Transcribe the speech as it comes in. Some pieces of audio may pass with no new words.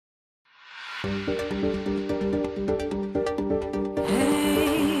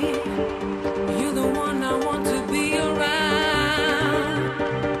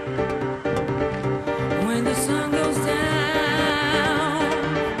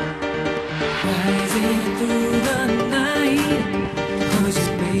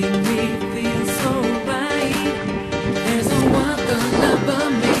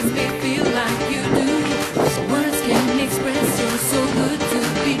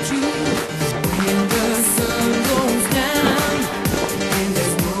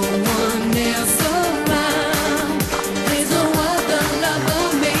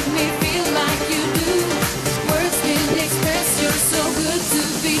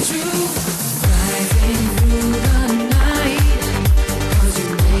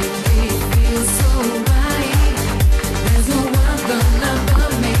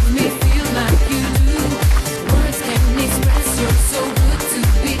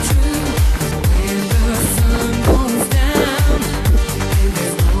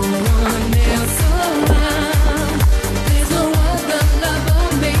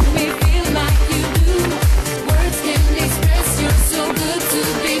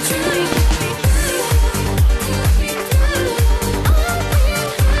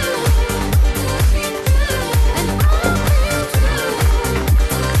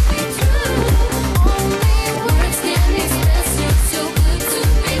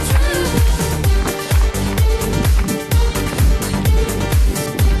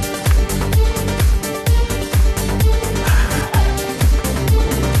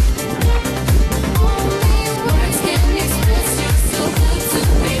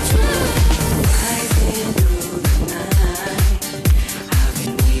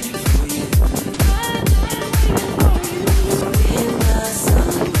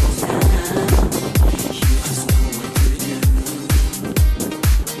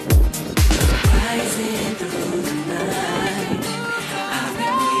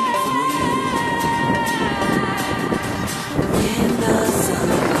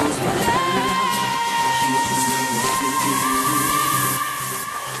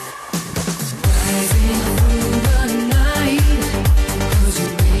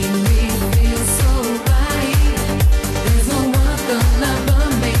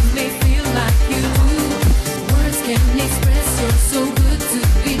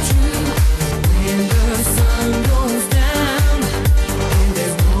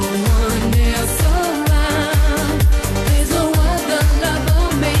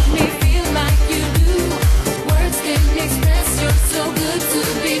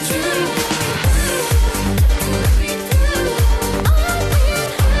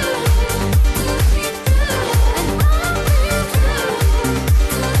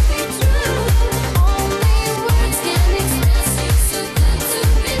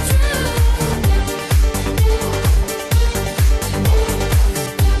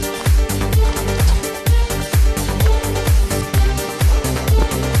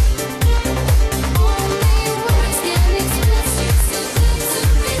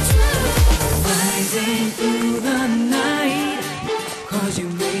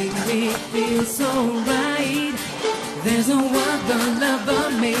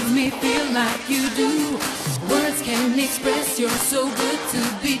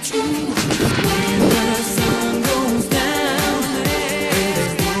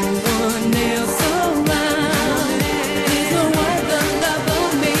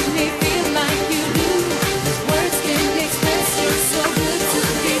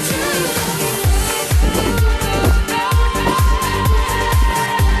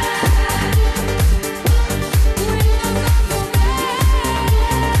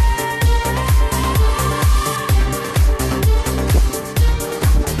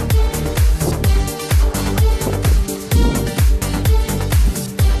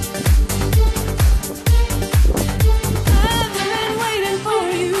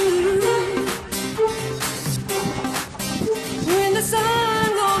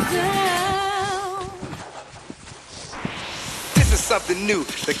Something new,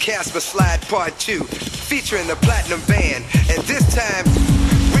 the Casper Slide Part 2, featuring the Platinum Band, and this time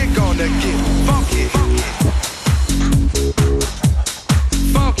we're gonna get funky,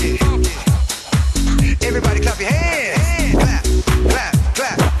 funky, funky. Everybody clap your hands, clap, clap,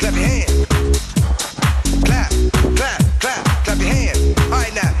 clap, clap your hands, clap, clap, clap, clap your hands. All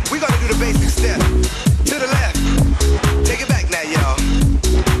right, now we're gonna do the basic step. To the left, take it back now, y'all.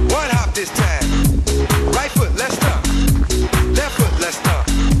 One hop this time. Right foot, let's stomp. Left foot, let's stomp.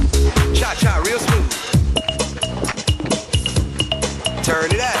 Cha-cha, real smooth.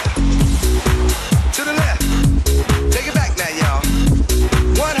 Turn it out. To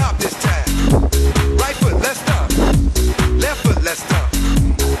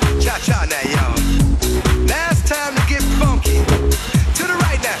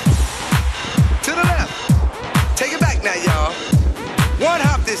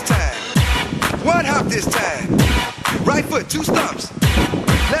this time. Right foot, 2 stumps.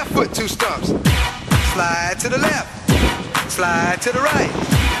 Left foot, 2 stumps. Slide to the left. Slide to the right.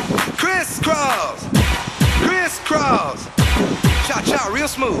 Crisscross. Crisscross. Cha-cha, real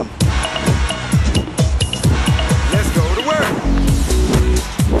smooth. Let's go to work.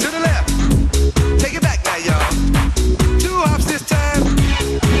 To the left. Take it back now, y'all. 2 hops this time.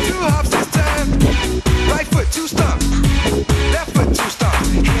 2 hops this time. Right foot, 2 stumps. Left foot, 2 stumps.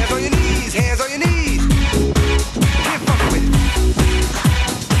 Hands on your knees. Hands on your knees. Get funky with it.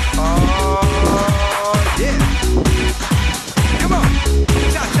 Oh, yeah. Come on.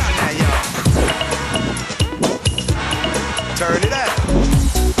 Cha-cha now, y'all. Turn it out.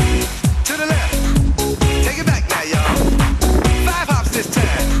 To the left. Take it back now, y'all. 5 hops this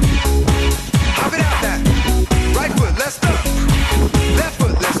time. Hop it out now. Right foot, let's stomp. Left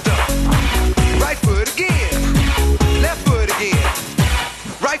foot, let's stomp. Right foot again. Left foot again.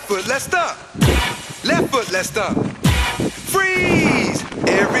 Right foot, let's stomp. Left foot, let's stomp. Freeze!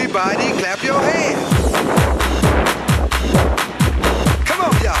 Everybody clap your hands. Come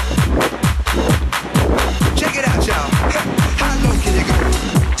on, y'all. Check it out, y'all. How low can you go?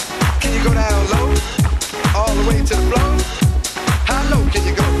 Can you go down low? All the way to the floor? How low can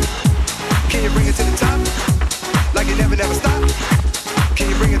you go? Can you bring it to the top? Like you never stop? Can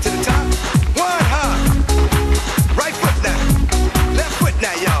you bring it to the top? 1 hop. Right foot now. Left foot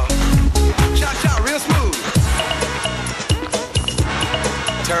now, y'all. Cha-cha, real smooth.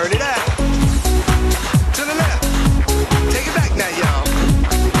 Turn it out. To the left. Take it back now, y'all.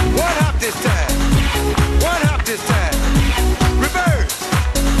 1 hop this time. 1 hop this time. Reverse.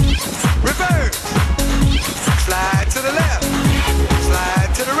 Reverse. Slide to the left.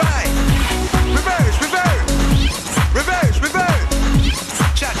 Slide to the right. Reverse, reverse. Reverse, reverse.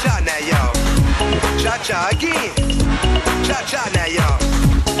 Cha-cha now, y'all. Cha-cha again. Cha-cha now, y'all.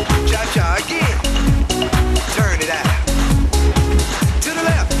 Cha-cha again.